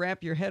able to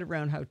wrap your head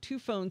around how two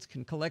phones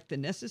can collect the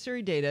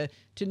necessary data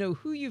to know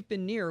who you've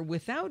been near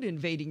without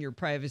invading your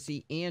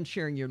privacy and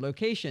sharing your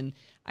location,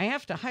 I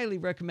have to highly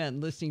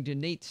recommend listening to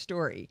Nate's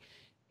story,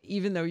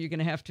 even though you're going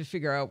to have to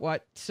figure out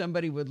what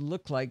somebody would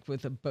look like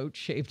with a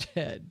boat-shaped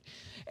head.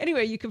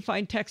 Anyway, you can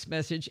find Text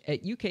Message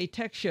at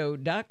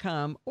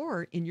uktechshow.com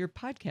or in your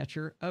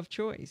podcatcher of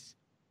choice.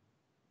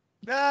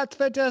 That's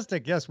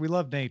fantastic. Yes, we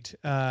love Nate.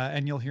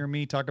 And you'll hear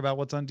me talk about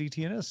what's on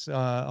DTNS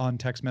on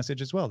Text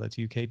Message as well. That's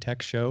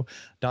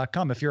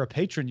uktechshow.com. If you're a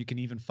patron, you can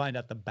even find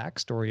out the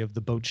backstory of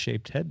the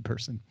boat-shaped head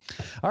person.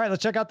 All right,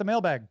 let's check out the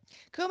mailbag.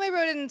 Kome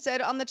wrote in and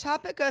said, on the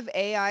topic of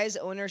AI's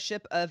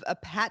ownership of a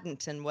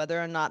patent and whether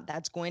or not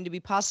that's going to be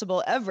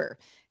possible ever,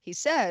 he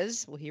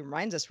says, well, he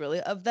reminds us really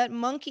of that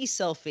monkey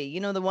selfie, you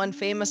know, the one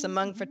famous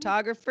among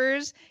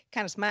photographers,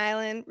 kind of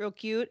smiling, real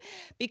cute.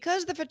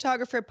 Because the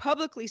photographer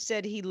publicly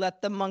said he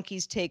let the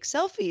monkeys take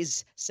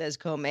selfies, says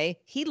Kome,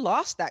 he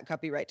lost that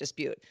copyright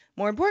dispute.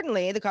 More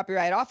importantly, the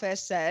Copyright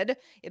Office said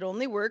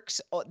only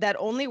works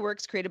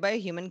created by a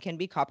human can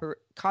be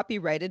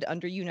copyrighted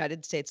under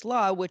United States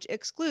law, which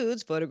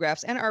excludes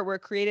photographs and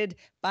artwork created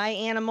by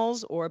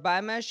animals or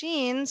by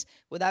machines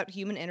without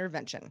human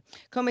intervention.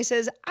 Kome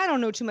says, I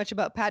don't know too much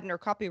about patent or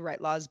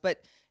copyright laws,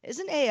 but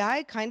isn't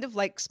AI kind of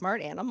like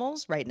smart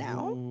animals right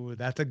now? Ooh,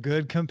 that's a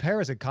good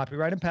comparison.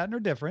 Copyright and patent are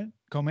different.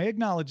 Kome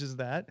acknowledges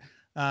that.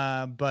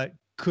 But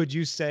could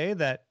you say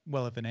that,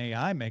 well, if an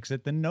AI makes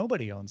it, then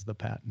nobody owns the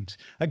patent?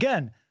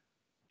 Again,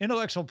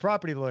 intellectual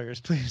property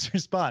lawyers, please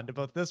respond to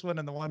both this one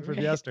and the one from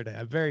yesterday.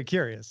 I'm very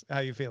curious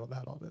how you feel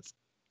about all this.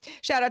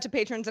 Shout out to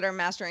patrons at our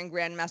Master and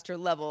Grandmaster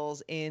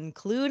levels,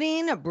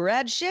 including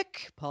Brad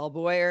Schick, Paul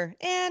Boyer,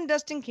 and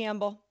Dustin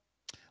Campbell.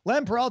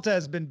 Len Peralta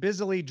has been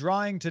busily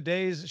drawing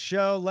today's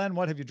show. Len,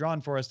 what have you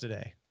drawn for us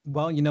today?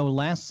 Well, you know,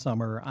 last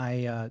summer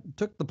I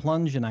took the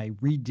plunge and I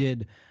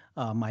redid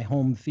my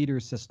home theater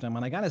system.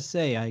 And I got to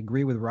say, I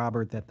agree with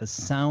Robert that the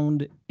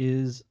sound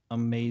is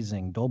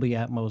amazing. Dolby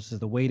Atmos is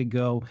the way to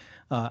go.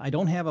 I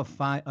don't have a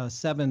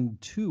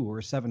 7.2 or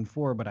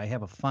 7.4, but I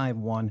have a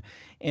 5.1.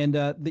 And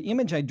the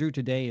image I drew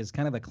today is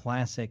kind of a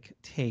classic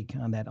take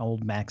on that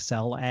old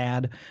Maxell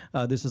ad.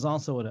 This is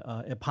also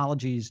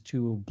apologies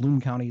to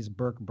Bloom County's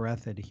Burke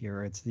Breathed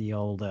here. It's the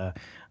old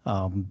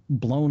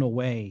blown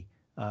away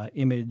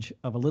image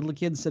of a little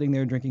kid sitting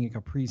there drinking a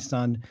Capri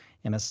Sun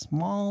and a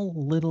small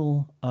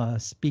little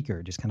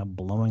speaker just kind of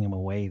blowing him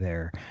away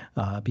there,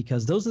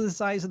 because those are the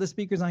size of the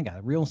speakers I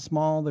got. Real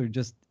small. They're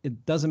just,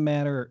 it doesn't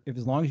matter if,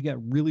 as long as you got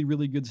really,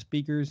 really good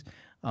speakers,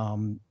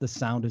 the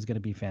sound is going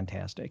to be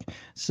fantastic.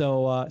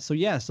 So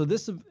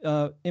this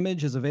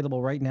image is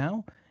available right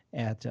now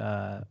at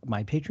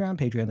my Patreon,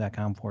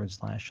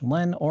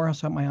 patreon.com/Len, or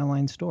also at my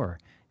online store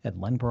at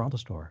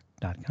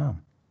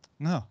lenperaltastore.com.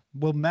 No.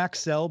 Will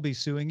Maxell be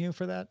suing you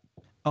for that?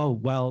 Oh,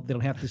 well,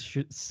 they'll have to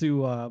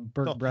sue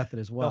Burke Breathed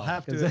as well. They'll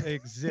have to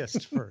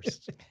exist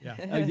first. Yeah.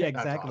 Yeah,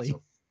 exactly.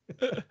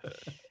 Awesome.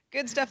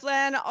 Good stuff,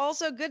 Len.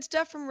 Also, good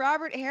stuff from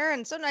Robert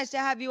Heron. So nice to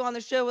have you on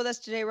the show with us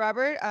today,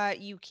 Robert.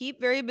 You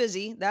keep very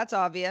busy. That's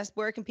obvious.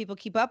 Where can people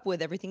keep up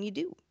with everything you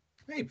do?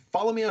 Hey,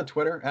 follow me on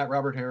Twitter at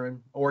Robert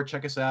Heron, or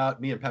check us out.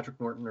 Me and Patrick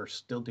Norton are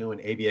still doing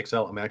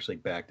AVXL. I'm actually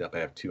backed up. I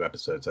have 2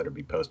 episodes that will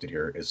be posted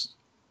here as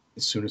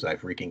soon as I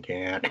freaking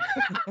can.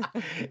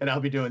 And I'll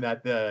be doing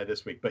that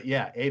this week. But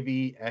yeah,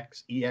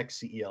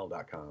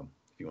 avxexcel.com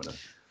if you want to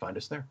find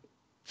us there.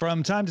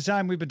 From time to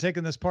time, we've been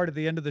taking this part at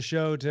the end of the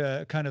show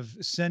to kind of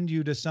send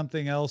you to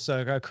something else,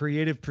 a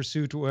creative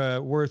pursuit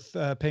worth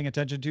paying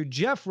attention to.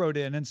 Jeff wrote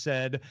in and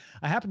said,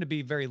 I happen to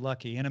be very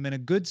lucky and I'm in a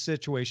good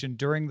situation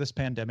during this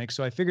pandemic,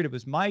 so I figured it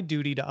was my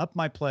duty to up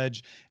my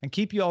pledge and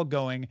keep you all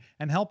going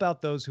and help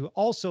out those who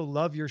also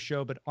love your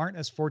show but aren't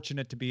as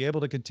fortunate to be able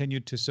to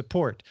continue to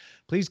support.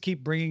 Please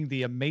keep bringing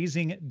the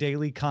amazing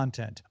daily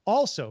content.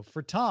 Also,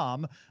 for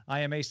Tom, I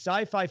am a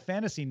sci-fi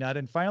fantasy nut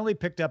and finally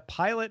picked up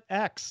Pilot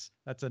X.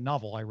 That's a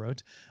novel I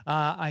wrote.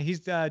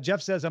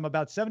 Jeff says I'm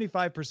about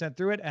 75%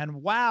 through it,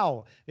 and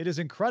wow, it is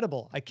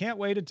incredible. I can't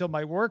wait until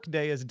my work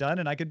day is done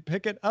and I can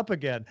pick it up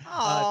again.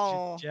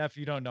 Jeff,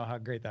 you don't know how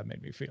great that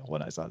made me feel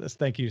when I saw this.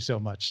 Thank you so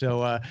much.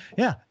 So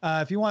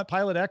if you want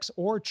Pilot X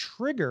or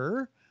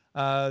Trigger,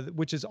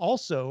 which is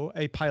also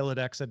a Pilot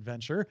X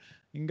adventure,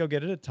 you can go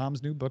get it at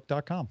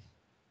tomsnewbook.com.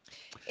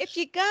 If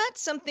you got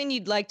something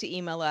you'd like to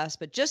email us,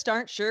 but just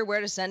aren't sure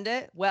where to send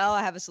it, well,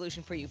 I have a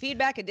solution for you.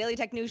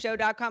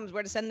 Feedback@dailytechnewsshow.com is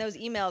where to send those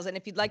emails. And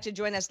if you'd like to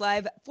join us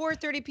live,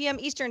 4:30 p.m.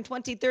 Eastern,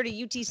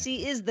 2030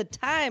 UTC is the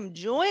time.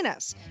 Join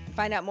us.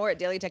 Find out more at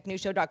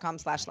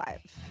dailytechnewsshow.com/live.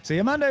 See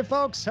you Monday,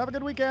 folks. Have a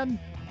good weekend.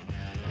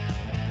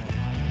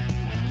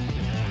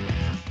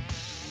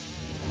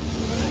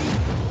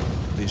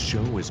 This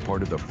show is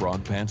part of the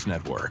Frog Pants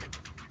Network.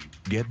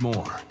 Get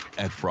more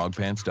at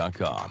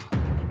frogpants.com.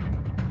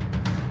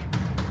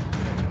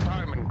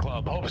 Diamond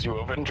Club hopes you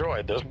have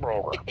enjoyed this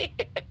program.